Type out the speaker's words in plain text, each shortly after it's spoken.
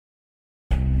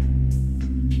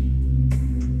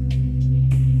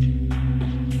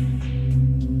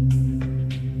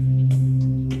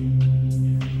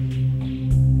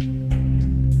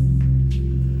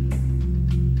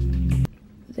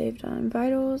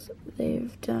vitals,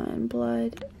 they've done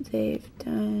blood, they've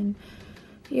done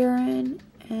urine,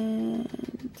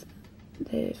 and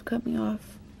they've cut me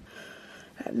off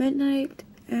at midnight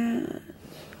and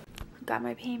got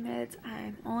my pain meds.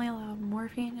 I'm only allowed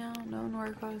morphine now, no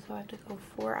Norco, so I have to go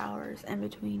 4 hours in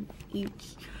between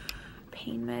each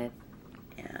pain med,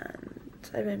 and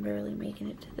I've been barely making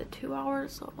it to the 2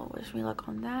 hours, so wish me luck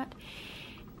on that.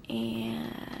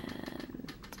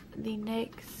 And the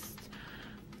next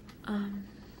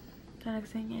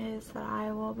thing is that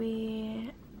I will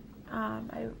be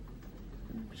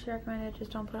she recommended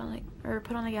just don't put on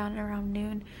the gown around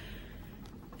noon,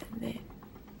 and then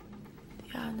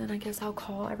yeah, and then I guess I'll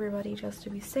call everybody just to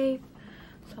be safe,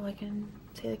 so I can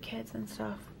see the kids and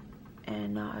stuff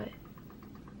and not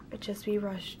just be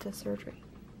rushed to surgery.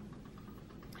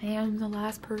 I am the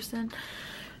last person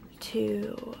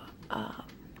to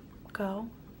go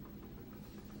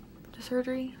to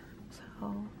surgery, so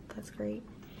that's great.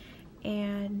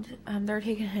 And they're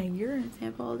taking a urine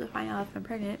sample to find out if I'm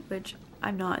pregnant, which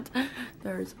I'm not.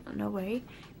 There's no way.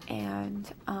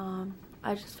 And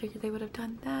I just figured they would have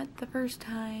done that the first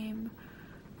time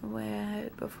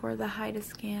before the HIDA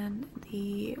scan,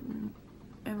 the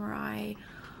MRI,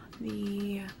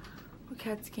 the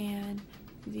CAT scan,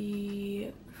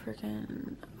 the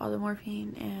freaking all the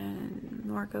morphine and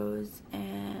Norcos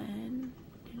and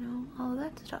you know all of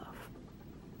that stuff.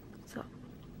 So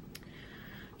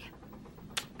yeah,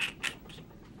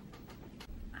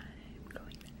 I'm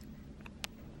going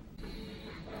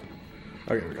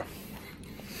there. Okay, here we go.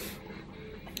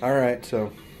 Alright,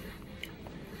 so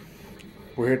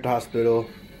we're here at the hospital.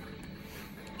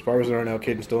 As far as I know,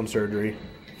 Kayden's still in surgery.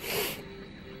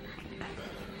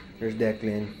 There's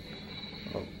Deklan.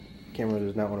 Oh, camera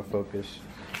does not want to focus.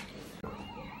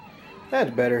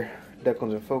 That's better.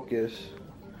 Declan's in focus.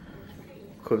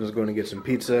 Clifton's going to get some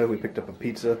pizza. We picked up a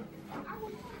pizza.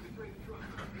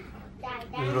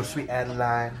 A little sweet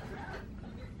Adaline.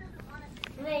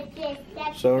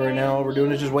 So right now all we're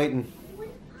doing is just waiting.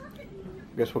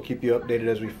 Guess we'll keep you updated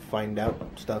as we find out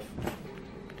stuff.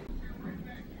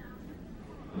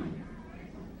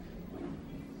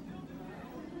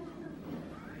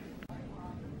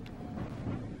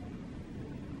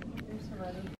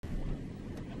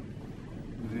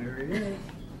 There he is.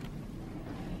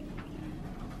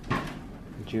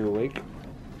 Did you awake?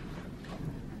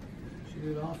 She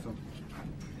did awesome.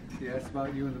 She asked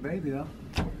about you and the baby though.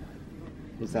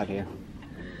 What's that here?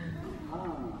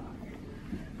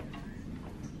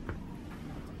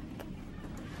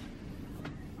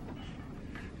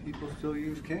 People still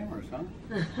use cameras, huh?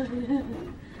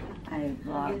 I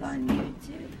vlog on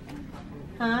YouTube.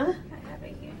 Huh? I have a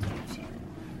YouTube channel.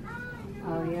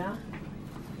 Oh, yeah?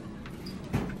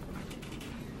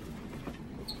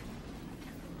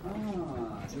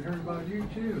 Ah, we heard about you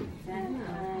too.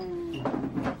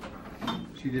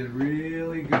 She did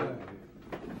really good.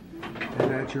 Is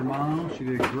that your mom? She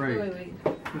did great. Wait.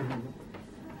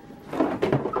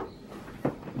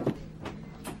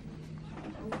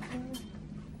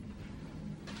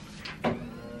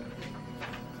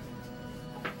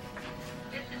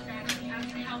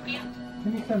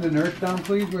 Can you send the nurse down,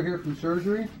 please? We're here from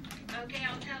surgery. Okay,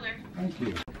 I'll tell her. Thank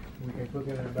you. We can look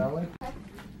at her belly.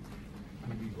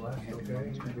 You be blessed,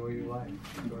 okay? Enjoy your life.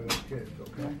 Enjoy those kids,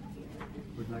 okay?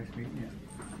 It was nice meeting you.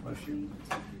 Bless you.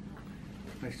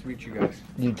 Nice to meet you guys.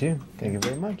 You too. Thank you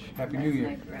very much. Happy New Year.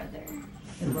 My brother.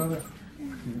 Hey, brother.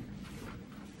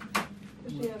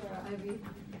 Does she have her IV?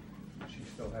 She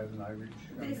still has an IV.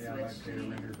 She's going to be on my pay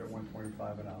ringers at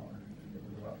 $1.25 an hour. It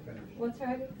was about finished. What's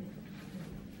her IV?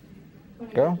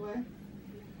 Go. Where?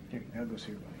 Here, I'll go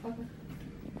see your buddy. Okay.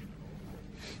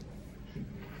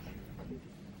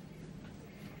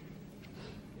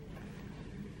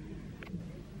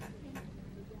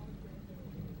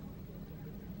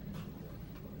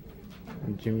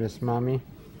 Did you miss mommy?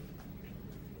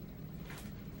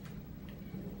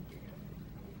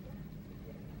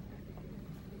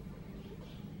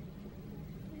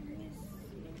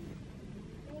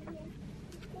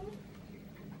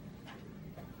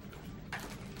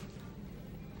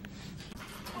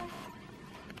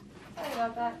 Sorry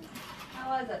about that. How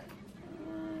was it?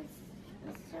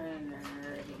 It's starting to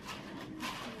hurt again.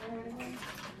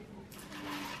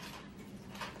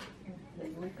 Did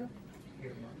you wake up?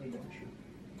 Here, mommy, don't you?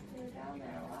 You were down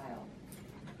there a while.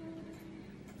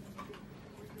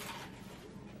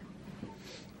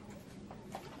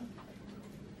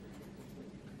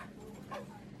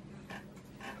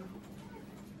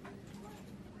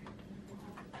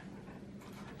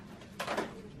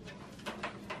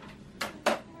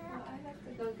 Well, I have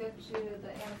to go get you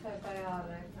the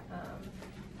antibiotic.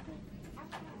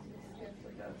 Just get the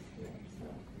dose here, so.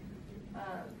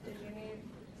 Did you need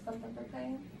something for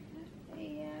pain?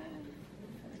 Yeah.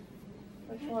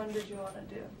 Which one did you want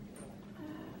to do?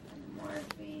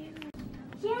 Morphine.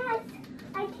 Yes,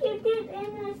 I keep it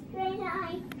in a straight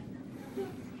eye.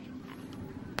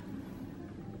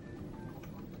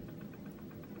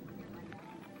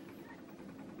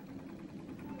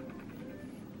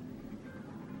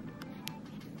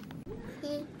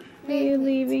 Are you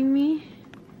leaving me?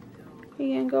 Are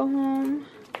you gonna go home?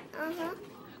 Uh-huh.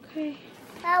 Okay.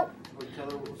 Oh,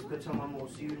 Tell Mama we'll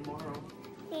see you tomorrow.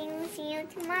 see you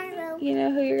tomorrow. You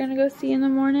know who you're gonna go see in the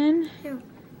morning? Who?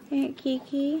 Aunt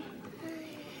Kiki.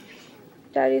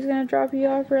 Daddy's gonna drop you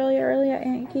off really early at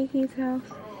Aunt Kiki's house.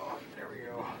 Oh, there we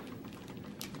go.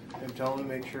 And tell him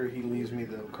to make sure he leaves me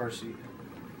the car seat.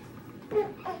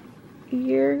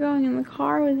 You're going in the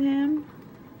car with him.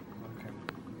 Okay.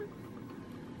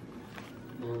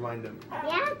 We'll remind him.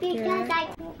 Yeah, because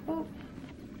Oh.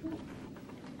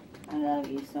 I love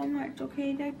you so much,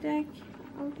 okay, Dek Dek?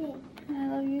 Okay. And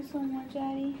I love you so much,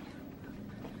 Daddy.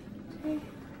 Okay.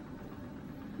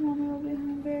 Mommy will be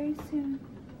home very soon.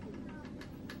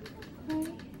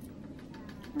 Okay?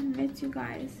 I miss you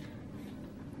guys.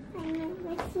 I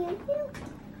miss you too.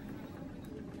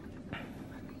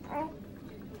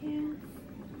 Yeah.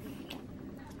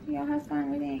 Y'all have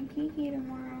fun with Aunt Kiki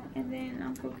tomorrow, and then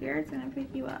Uncle Garrett's gonna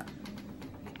pick you up.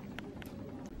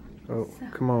 Oh,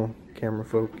 come on. Camera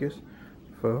focus.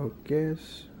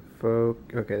 Focus.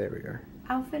 Okay, there we go.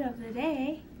 Outfit of the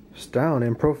day. Styling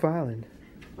and profiling.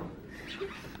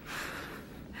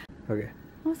 Okay.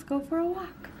 Let's go for a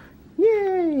walk.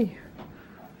 Yay!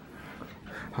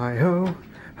 Hi-ho.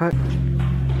 Hi.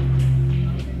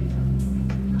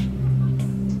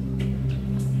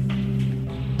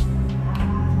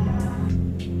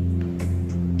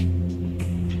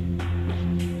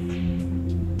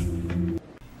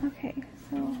 Okay,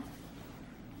 so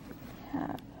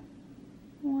have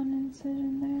one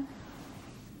incision there,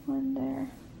 one there,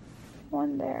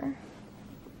 one there,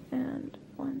 and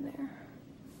one there.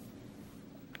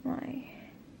 My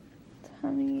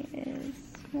tummy is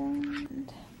swollen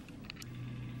and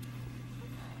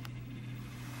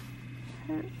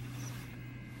hurts.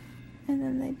 And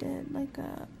then they did like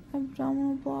a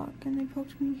abdominal block and they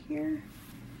poked me here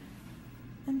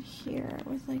and here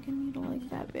with like a needle like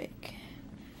that big.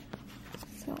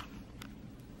 So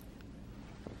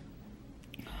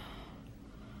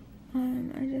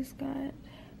I just got, I'm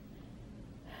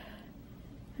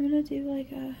gonna do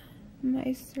like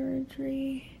my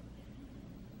surgery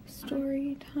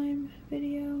story time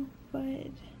video,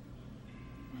 but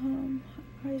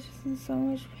I was just in so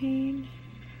much pain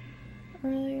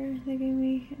earlier. They gave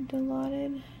me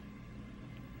Dilaudid,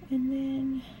 and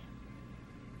then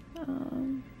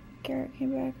Garrett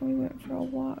came back and we went for a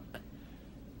walk,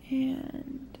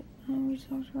 and we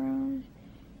just walked around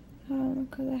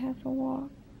because I have to walk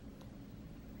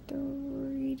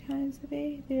 3 times a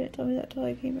day. They didn't tell me that till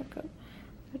I came back up.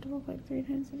 I have to walk like 3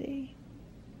 times a day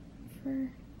for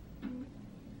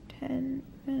 10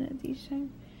 minutes each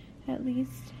time, at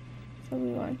least. So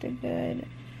we walked a good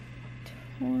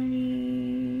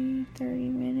 20, 30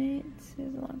 minutes. It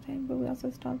was a long time, but we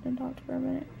also stopped and talked for a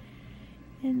minute.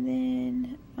 And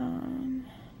then,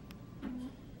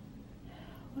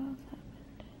 what else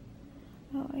happened?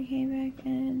 Oh, I came back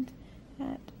and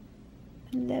at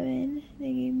 11,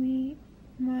 they gave me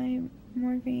my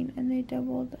morphine and they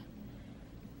doubled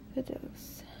the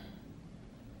dose.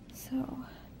 So,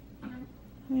 I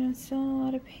mean, I'm still in a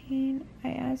lot of pain.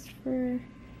 I asked for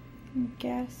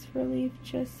gas relief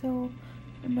just so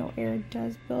no air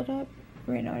does build up.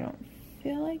 Right now I don't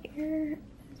feel like air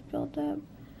is built up,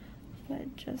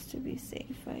 but just to be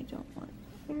safe, I don't want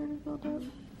air to build up.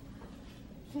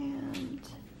 And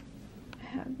I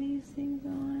have these things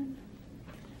on.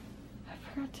 I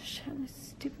forgot to shut my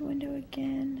stupid window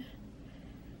again.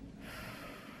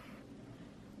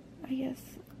 I guess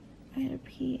I had to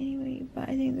pee anyway, but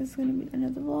I think this is gonna be the end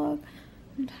of the vlog.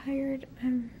 I'm tired,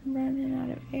 I'm running out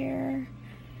of air.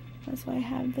 That's why I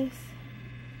have this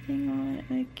thing on,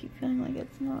 and I keep feeling like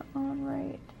it's not on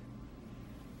right.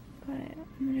 But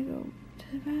I'm gonna go to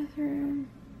the bathroom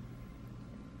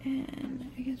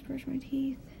and I guess brush my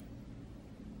teeth.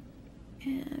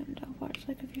 And I'll watch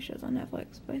like a few shows on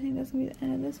Netflix, but I think that's gonna be the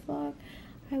end of this vlog.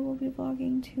 I will be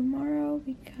vlogging tomorrow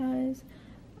because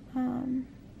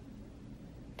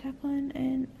Deklan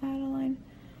and Adaline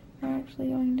are actually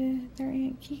going to their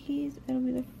Aunt Kiki's. It'll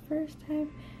be the first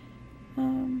time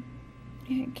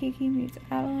Aunt Kiki meets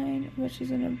Adaline, but she's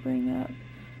gonna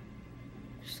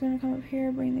come up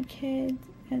here, bring the kids,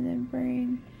 and then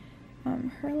bring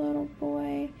her little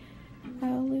boy,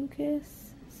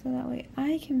 Lucas, so that way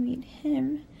I can meet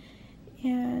him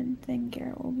and then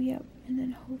Garrett will be up, and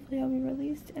then hopefully I'll be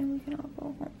released and we can all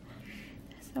go home.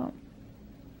 So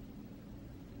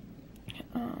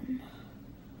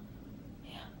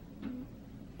yeah,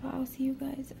 but I'll see you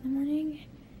guys in the morning,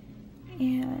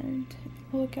 and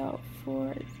look out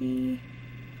for the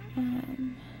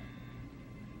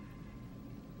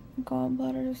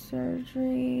gallbladder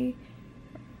surgery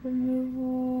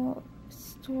removal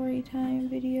story time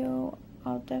video.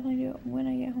 I'll definitely do it when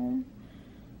I get home.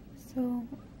 So,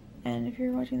 and if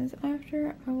you're watching this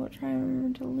after, I will try and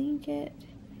remember to link it.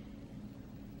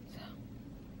 So,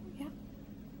 yeah,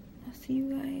 I'll see you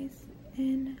guys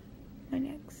in my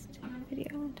next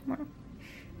video tomorrow.